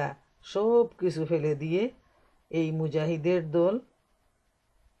 এভাবেই তারা সব কিছু ফেলে দিয়ে এই মুজাহিদের দল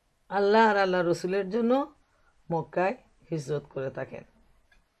আল্লাহ আর আল্লাহ রসুলের জন্য মক্কায় হিজরত করে থাকেন।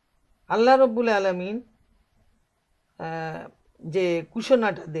 আল্লাহ রব্বুল আলামিন যে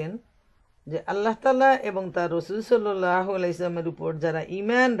ঘোষণাটা দেন যে আল্লাহ তাআলা এবং তার রসুল সাল্লাল্লাহু আলাইহি ওয়াসাল্লামের উপর যারা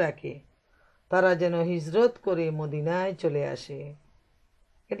ঈমান রাখে তারা যেন হিজরত করে মদিনায় চলে আসে।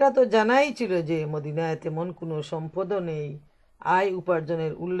 এটা তো জানাই ছিল যে মদিনায় তেমন কোনো সম্পদও নেই, আয়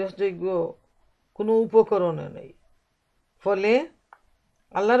উপার্জনের উল্লেখযোগ্য কোনো উপকরণও নেই। ফলে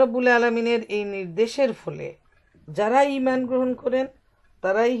আল্লাহ রব্বুল আলামিনের এই নির্দেশের ফলে যারা ঈমান গ্রহণ করেন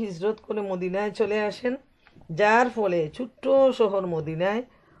তারাই হিজরত করে মদিনায় চলে আসেন, যার ফলে ছোট্ট শহর মদিনায়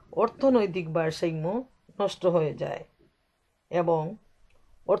অর্থনৈতিক ভারসাম্য নষ্ট হয়ে যায় এবং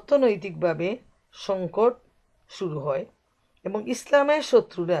অর্থনৈতিকভাবে সংকট শুরু হয় এবং ইসলামের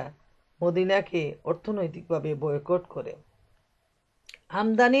শত্রুরা মদিনাকে অর্থনৈতিকভাবে বয়কট করে।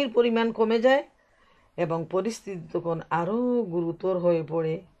 আমদানির পরিমাণ কমে যায় এবং পরিস্থিতি তখন আরও গুরুতর হয়ে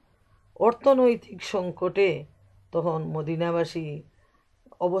পড়ে। অর্থনৈতিক সংকটে তখন মদিনাবাসী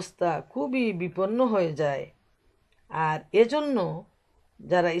অবস্থা খুবই বিপন্ন হয়ে যায়। আর এজন্য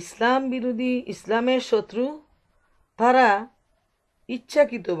যারা ইসলাম বিরোধী, ইসলামের শত্রু, তারা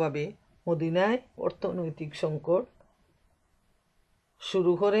ইচ্ছাকৃতভাবে মদিনায় অর্থনৈতিক সংকট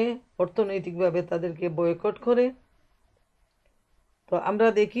শুরু করে, অর্থনৈতিকভাবে তাদেরকে বয়কট করে। তো আমরা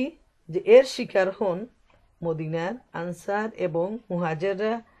দেখি যে এর শিকার হন মদিনার আনসার এবং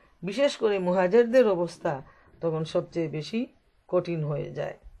মুহাজিররা। বিশেষ করে মুহাজিরদের অবস্থা তখন সবচেয়ে বেশি কঠিন হয়ে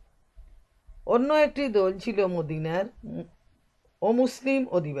যায়। অন্য একটি দল ছিল মদিনার অমুসলিম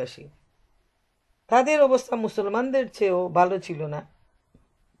অধিবাসী। তাদের অবস্থা মুসলমানদের চেয়েও ভালো ছিল না,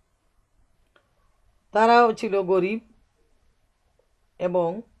 তারাও ছিল গরিব এবং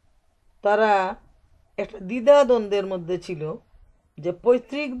তারা একটা দ্বিধাদ্বন্দ্বের মধ্যে ছিল যে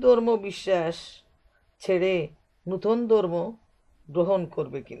পৈতৃক ধর্ম বিশ্বাস ছেড়ে নতুন ধর্ম গ্রহণ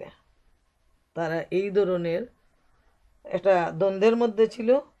করবে কিনা। তারা এই ধরনের একটা দ্বন্দ্বের মধ্যে ছিল।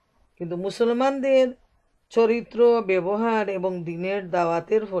 কিন্তু মুসলমানদের চরিত্র, ব্যবহার এবং দ্বীনের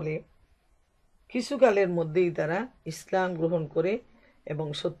দাওয়াতের ফলে কিছুকালের মধ্যেই তারা ইসলাম গ্রহণ করে এবং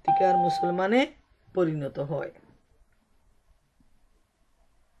সত্যিকার মুসলমানে পরিণত হয়।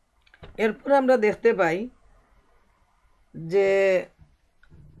 এরপর আমরা দেখতে পাই যে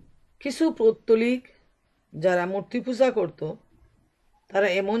কিছু পৌত্তলিক যারা মূর্তি পূজা করত তারা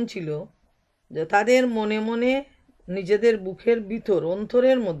এমন ছিল যে তাদের মনে মনে নিজেদের বুকের ভিতর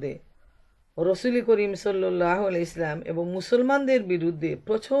অন্তরের মধ্যে রসুল করিম সাল্লাল্লাহু আলাইহি ইসলাম এবং মুসলমানদের বিরুদ্ধে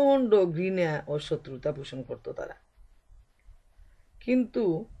প্রচণ্ড ঘৃণা ও শত্রুতা পোষণ করত তারা। কিন্তু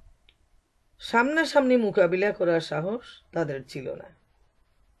সামনাসামনি মোকাবিলা করার সাহস তাদের ছিল না।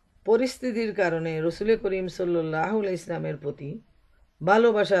 পরিস্থিতির কারণে রসুল করিম সাল্লাল্লাহু আলাইহি ইসলামের প্রতি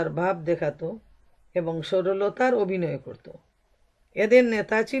ভালোবাসার ভাব দেখাতো এবং সরলতার অভিনয় করত। এদের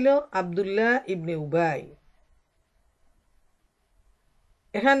নেতা ছিল আব্দুল্লাহ ইবনে উবাই।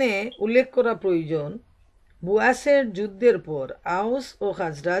 এখানে উল্লেখ করা প্রয়োজন, বুয়াসের যুদ্ধের পর আউস ও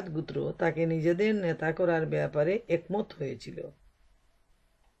খাজরাজ গোত্র তাকে নিজেদের নেতা করার ব্যাপারে একমত হয়েছিল।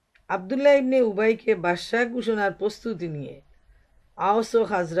 আব্দুল্লাহ ইবনে উবাইকে বাদশাহ ঘোষণার প্রস্তুতি নিয়ে আউস ও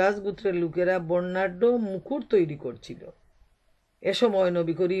খাজরাজ গোত্রের লোকেরা বর্ণাঢ্য মুকুট তৈরি করছিল। এ সময়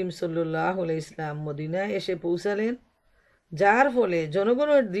নবী করিম সাল্লাল্লাহু আলাইহি ইসলাম মদিনায় এসে পৌঁছালেন, যার ফলে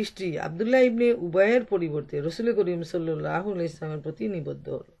জনগণের দৃষ্টি আব্দুল্লাহ ইবনে উবাইয়ের পরিবর্তে রসুল করিম সাল্লাল্লাহু আলাইহি ইসলামের প্রতি নিবদ্ধ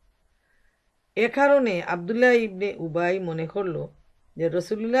হল। এ কারণে আব্দুল্লাহ ইবনে উবাই মনে করল যে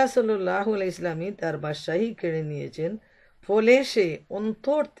রসুল্লাহ সাল্লাল্লাহু আলাইহি ইসলামই তার বাদশাহী কেড়ে নিয়েছেন। ফলে সে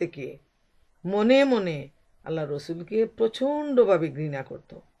অন্তর থেকে মনে মনে আল্লাহ রসুলকে প্রচণ্ডভাবে ঘৃণা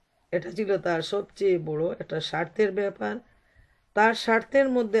করত। এটা ছিল তার সবচেয়ে বড় একটা স্বার্থের ব্যাপার। তার স্বার্থের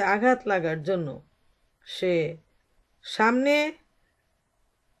মধ্যে আঘাত লাগার জন্য সে সামনে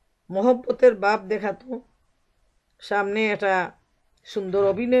মহব্বতের ভাব দেখাতো, সামনে একটা সুন্দর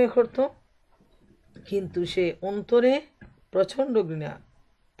অভিনয় করত, কিন্তু সে অন্তরে প্রচণ্ড ঘৃণা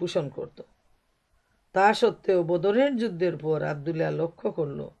পোষণ করত। তা সত্ত্বেও বদরের যুদ্ধের পর আব্দুল্লাহ লক্ষ্য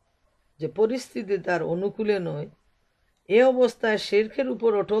করল যে পরিস্থিতি তার অনুকূলে নয়। এ অবস্থায় শিরকের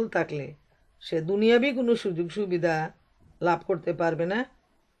উপর অটল থাকলে সে দুনিয়াবি কোনো সুযোগ সুবিধা লাভ করতে পারবে না,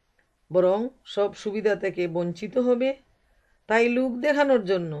 বরং সব সুবিধা থেকে বঞ্চিত হবে। তাই লোক দেখানোর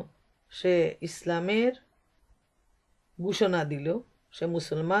জন্য সে ইসলামের ঘোষণা দিল, সে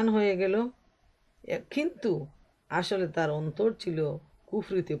মুসলমান হয়ে গেল। কিন্তু আসলে তার অন্তর ছিল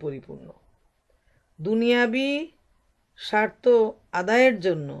কুফরিতে পরিপূর্ণ। দুনিয়াবি স্বার্থ আদায়ের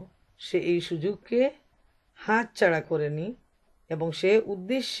জন্য সে এই সুযোগকে হাতছাড়া করেনি এবং সে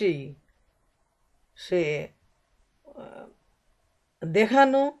উদ্দেশ্যেই সে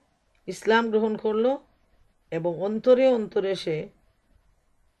দেখানো ইসলাম গ্রহণ করলো এবং অন্তরে অন্তরে সে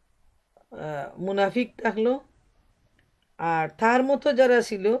মুনাফিক থাকলো। আর তার মতো যারা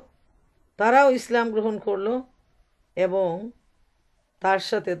ছিল তারাও ইসলাম গ্রহণ করলো এবং তার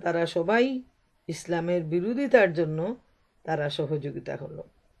সাথে তারা সবাই ইসলামের বিরোধিতার জন্য তারা সহযোগিতা করলো।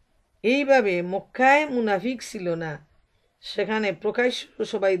 এইভাবে মক্কায় মুনাফিক ছিল না, সেখানে প্রকাশ্য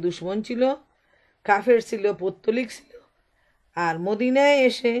সবাই দুশমন ছিল, কাফের ছিল, পৌত্তলিক ছিল। আর মদিনায়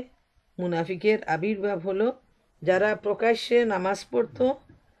এসে মুনাফিকের আবির্ভাব হলো, যারা প্রকাশ্যে নামাজ পড়তো,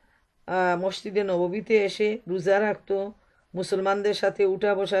 মসজিদে নববীতে এসে রোজা রাখতো, মুসলমানদের সাথে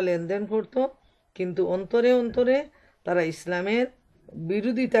উঠা বসা লেনদেন করত, কিন্তু অন্তরে অন্তরে তারা ইসলামের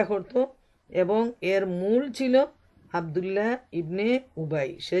বিরোধিতা করত। এবং এর মূল ছিল আবদুল্লাহ ইবনে উবাই,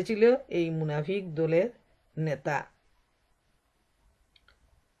 সে ছিল এই মুনাফিক দলের নেতা।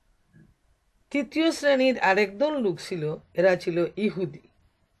 তৃতীয় শ্রেণীর আরেক দল লোক ছিল, এরা ছিল ইহুদি।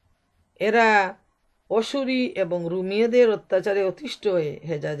 এরা অসুরি এবং রুমিয়াদের অত্যাচারে অতিষ্ঠ হয়ে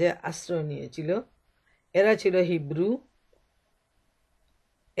হেজাজে আশ্রয় নিয়েছিল। এরা ছিল হিব্রু।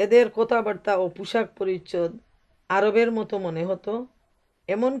 এদের কথাবার্তা ও পোশাক পরিচ্ছদ আরবের মতো মনে হতো,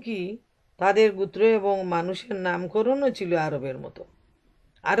 এমনকি তাদের গোত্র এবং মানুষের নামকরণও ছিল আরবের মতো।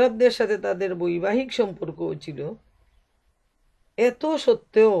 আরবদের সাথে তাদের বৈবাহিক সম্পর্কও ছিল। এত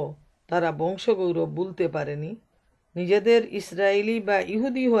সত্ত্বেও তারা বংশগৌরব ভুলতে পারেনি। নিজেদের ইসরায়েলি বা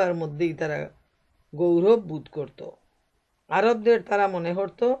ইহুদি হওয়ার মধ্যেই তারা গৌরব বোধ করত। আরবদের তারা মনে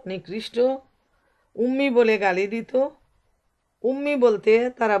করত নিকৃষ্ট, উম্মি বলে গালি দিত। উম্মি বলতে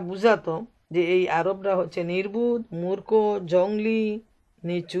তারা বুঝাতো যে এই আরবরা হচ্ছে নির্বুধ, মূর্খ, জঙ্গলি,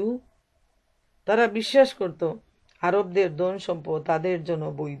 নিচু। তারা বিশ্বাস করত আরবদের ধন সম্পদ তাদের জন্য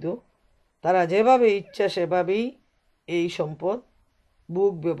বৈধ, তারা যেভাবে ইচ্ছা সেভাবেই এই সম্পদ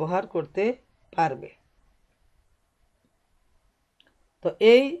বুক ব্যবহার করতে পারবে। তো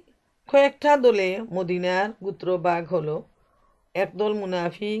এই কয়েকটা দলে মদিনার গোত্র ভাগ হলো, একদল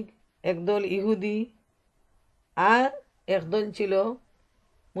মুনাফিক, একদল ইহুদি, আর একদল ছিল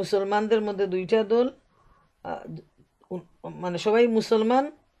মুসলমানদের মধ্যে দুইটা দল, মানে সবাই মুসলমান,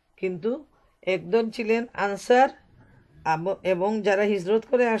 কিন্তু একদল ছিলেন আনসার এবং যারা হিজরত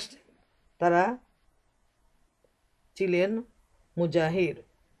করে আসছে তারা ছিলেন মুজাহির।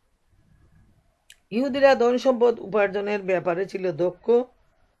 ইহুদিরা ধন সম্পদ উপার্জনের ব্যাপারে ছিল দক্ষ।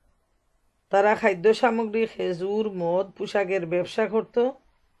 তারা খাদ্য সামগ্রী, খেজুর, মদ, পোশাকের ব্যবসা করত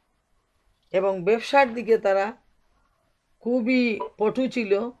এবং ব্যবসার দিকে তারা খুবই পটু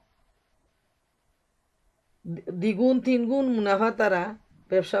ছিল। দ্বিগুণ তিনগুণ মুনাফা তারা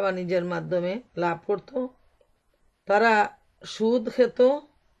ব্যবসা বাণিজ্যের মাধ্যমে লাভ করত। তারা সুদ খেত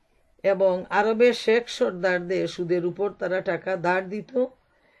এবং আরবের শেখ সর্দারদের সুদের উপর তারা টাকা ধার দিত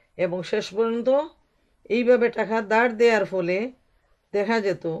এবং শেষ পর্যন্ত এইভাবে টাকা ধার দেওয়ার ফলে দেখা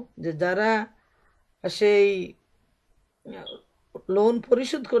যেত যে যারা সেই লোন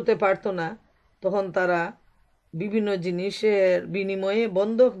পরিশোধ করতে পারত না, তখন তারা বিভিন্ন জিনিসের বিনিময়ে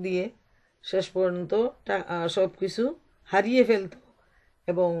বন্ধক দিয়ে শেষ পর্যন্ত সব কিছু হারিয়ে ফেলত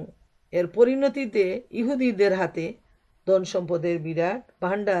এবং এর পরিণতিতে ইহুদিদের হাতে ধন সম্পদের বিরাট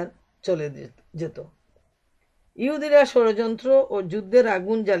ভাণ্ডার চলে যেত। ইহুদিরা ষড়যন্ত্র ও যুদ্ধের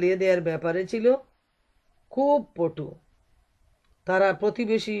আগুন জ্বালিয়ে দেওয়ার ব্যাপারে ছিল খুব পটু। তারা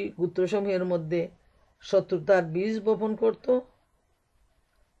প্রতিবেশী গোত্রসমূহের মধ্যে শত্রুতার বীজ বপন করত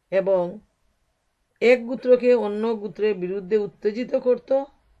এবং এক গোত্রকে অন্য গোত্রের বিরুদ্ধে উত্তেজিত করত।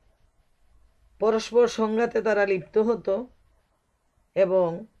 পরস্পর সংঘাতে তারা লিপ্ত হতো এবং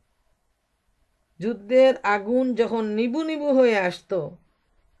যুদ্ধের আগুন যখন নিবু নিবু হয়ে আসতো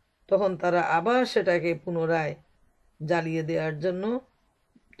তখন তারা আবার সেটাকে পুনরায় জ্বালিয়ে দেওয়ার জন্য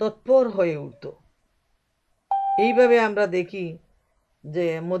তৎপর হয়ে উঠত। এইভাবে আমরা দেখি যে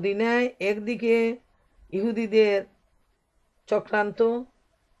মদিনায় একদিকে ইহুদিদের চক্রান্ত,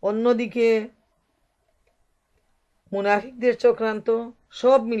 অন্যদিকে মুনাফিকদের চক্রান্ত,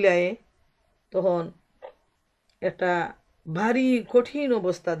 সব মিলায়ে তখন একটা ভারী কঠিন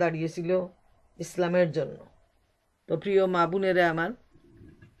অবস্থা দাঁড়িয়েছিল ইসলামের জন্য। তো প্রিয় মা বোনেরা আমার,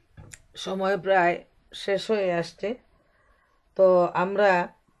 সময় প্রায় শেষ হয়ে আসছে। তো আমরা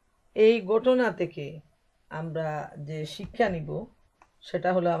এই ঘটনা থেকে আমরা যে শিক্ষা নিব সেটা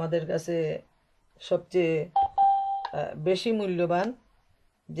হলো আমাদের কাছে সবচেয়ে বেশি মূল্যবান,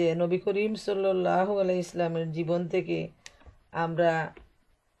 যে নবী করিম সাল্লাল্লাহু আলাইহি ইসলামের জীবন থেকে আমরা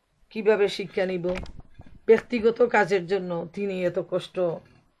কিভাবে শিক্ষা নিব, ব্যক্তিগত কাজের জন্য তিনি এত কষ্ট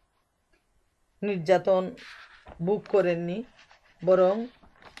নির্যাতন ভোগ করেননি, বরং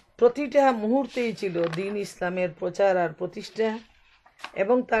প্রতিটা মুহূর্তেই ছিল দ্বীন ইসলামের প্রচার আর প্রতিষ্ঠা।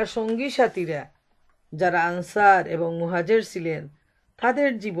 এবং তার সঙ্গী সাথীরা যারা আনসার এবং মুহাজির ছিলেন, তাদের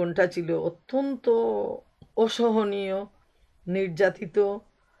জীবনটা ছিল অত্যন্ত অসহনীয়, নির্যাতিত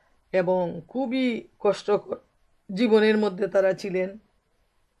এবং খুবই কষ্টকর জীবনের মধ্যে তারা ছিলেন।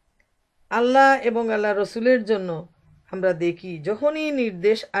 আল্লাহ এবং আল্লাহ রসুলের জন্য আমরা দেখি যখনই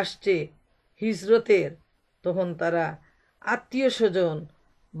নির্দেশ আসছে হিজরতের, তখন তারা আত্মীয় স্বজন,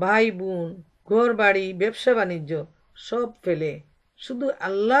 ভাই বোন, ঘর বাড়ি, ব্যবসা বাণিজ্য সব ফেলে শুধু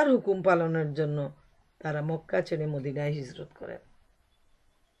আল্লাহর হুকুম পালনের জন্য তারা মক্কা ছেড়ে মদিনায় হিজরত করেন।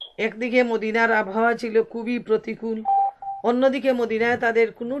 একদিকে মদিনার আবহাওয়া ছিল খুবই প্রতিকূল, অন্যদিকে মদিনায় তাদের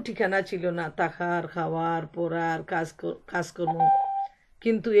কোনো ঠিকানা ছিল না, থাকার, খাওয়ার, পড়ার, কাজকর্ম।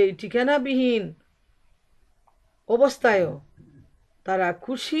 কিন্তু এই ঠিকানাবিহীন অবস্থায়ও তারা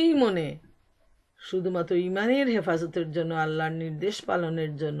খুশি মনে শুধুমাত্র ইমানের হেফাজতের জন্য, আল্লাহর নির্দেশ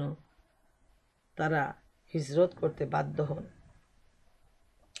পালনের জন্য তারা হিজরত করতে বাধ্য হন।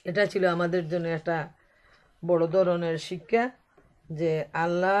 এটা ছিল আমাদের জন্য একটা বড় ধরনের শিক্ষা, যে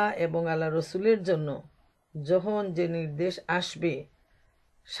আল্লাহ এবং আল্লাহ রসুলের জন্য যখন যে নির্দেশ আসবে,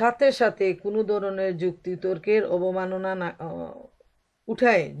 সাথে সাথে কোনো ধরনের যুক্তিতর্কের অবমাননা না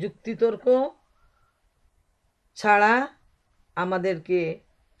উঠায়, যুক্তিতর্ক ছাড়া আমাদেরকে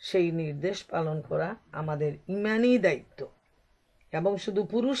সেই নির্দেশ পালন করা আমাদের ইমানি দায়িত্ব। এবং শুধু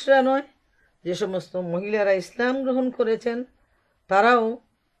পুরুষরা নয়, যে সমস্ত মহিলারা ইসলাম গ্রহণ করেছেন তারাও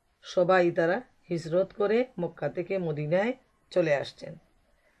সবাই তারা হিজরত করে মক্কা থেকে মদিনায় চলে আসছেন।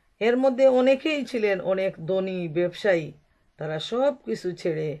 এর মধ্যে অনেকেই ছিলেন অনেক ধনী ব্যবসায়ী, তারা সব কিছু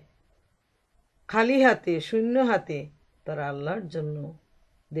ছেড়ে খালি হাতে, শূন্য হাতে তারা আল্লাহর জন্য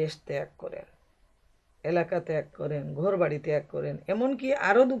দেশ ত্যাগ করেন, এলাকা ত্যাগ করেন, ঘর বাড়ি ত্যাগ করেন। এমনকি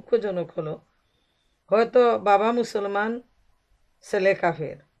আরও দুঃখজনক হলো, হয়তো বাবা মুসলমান, ছেলে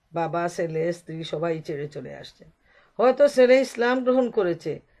কাফের, বাবা, ছেলে, স্ত্রী সবাই ছেড়ে চলে আসছে। হয়তো ছেলে ইসলাম গ্রহণ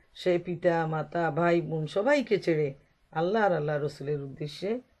করেছে, সে পিতা, মাতা, ভাই বোন সবাইকে ছেড়ে আল্লাহ আর আল্লাহ রসুলের উদ্দেশ্যে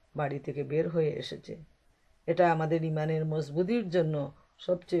বাড়ি থেকে বের হয়ে এসেছে। এটা আমাদের ইমানের মজবুতির জন্য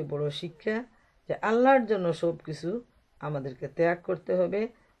সবচেয়ে বড় শিক্ষা, যে আল্লাহর জন্য সব কিছু আমাদেরকে ত্যাগ করতে হবে।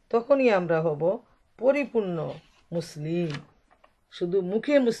 তখনই আমরা হব পরিপূর্ণ মুসলিম। শুধু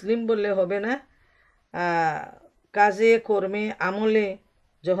মুখে মুসলিম বললে হবে না, কাজে, কর্মে, আমলে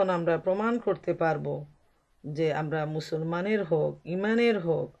যখন আমরা প্রমাণ করতে পারবো যে আমরা মুসলমানের হক,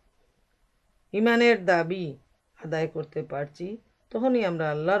 ইমানের দাবি আদায় করতে পারছি, তখনই আমরা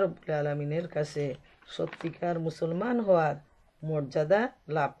আল্লাহ রাব্বুল আলামিনের কাছে সত্যিকার মুসলমান হওয়ার মর্যাদা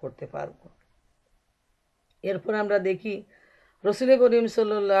লাভ করতে পারব। এরপর আমরা দেখি রসুল করিম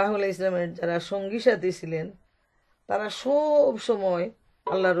সাল্লাল্লাহু আলাইহি ওয়াসাল্লামের যারা সঙ্গী সাথী ছিলেন, তারা সব সময়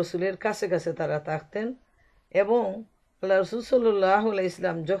আল্লাহ রসুলের কাছে কাছে তারা থাকতেন এবং আল্লাহ রসুল সাল্লাল্লাহু আলাইহি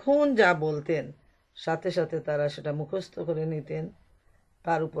ওয়াসাল্লাম যখন যা বলতেন সাথে সাথে তারা সেটা মুখস্থ করে নিতেন,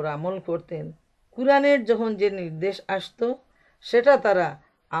 তার উপর আমল করতেন। কুরআনের যখন যে নির্দেশ আসতো সেটা তারা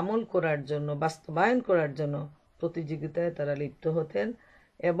আমল করার জন্য, বাস্তবায়ন করার জন্য প্রতিযোগিতায় তারা লিপ্ত হতেন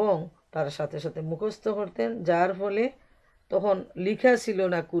এবং তার সাথে সাথে মুখস্থ করতেন, যার ফলে তখন লেখা ছিল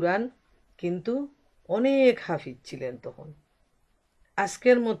না কুরআন, কিন্তু অনেক হাফিজ ছিলেন তখন।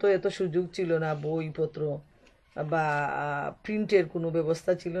 আজকের মতো এত সুযোগ ছিল না, বইপত্র বা প্রিন্টের কোনো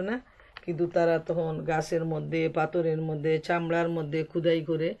ব্যবস্থা ছিল না, কিন্তু তারা তখন গাছের মধ্যে, পাথরের মধ্যে, চামড়ার মধ্যে খোদাই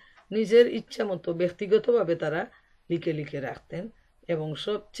করে নিজের ইচ্ছা মতো ব্যক্তিগতভাবে তারা লিখে লিখে রাখতেন এবং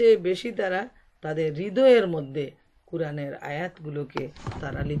সবচেয়ে বেশি তারা তাদের হৃদয়ের মধ্যে কুরআনের আয়াতগুলোকে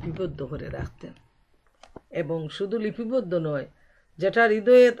তারা লিপিবদ্ধ করে রাখতেন। এবং শুধু লিপিবদ্ধ নয়, যেটা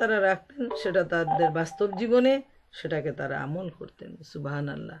হৃদয়ে তারা রাখতেন সেটা তাদের বাস্তব জীবনে সেটাকে তারা আমল করতেন।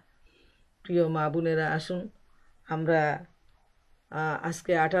 সুবহানাল্লাহ। প্রিয় মা বোনেরা, আসুন আমরা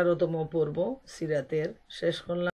আজকে 18তম পর্ব সিরাতের শেষ করলাম।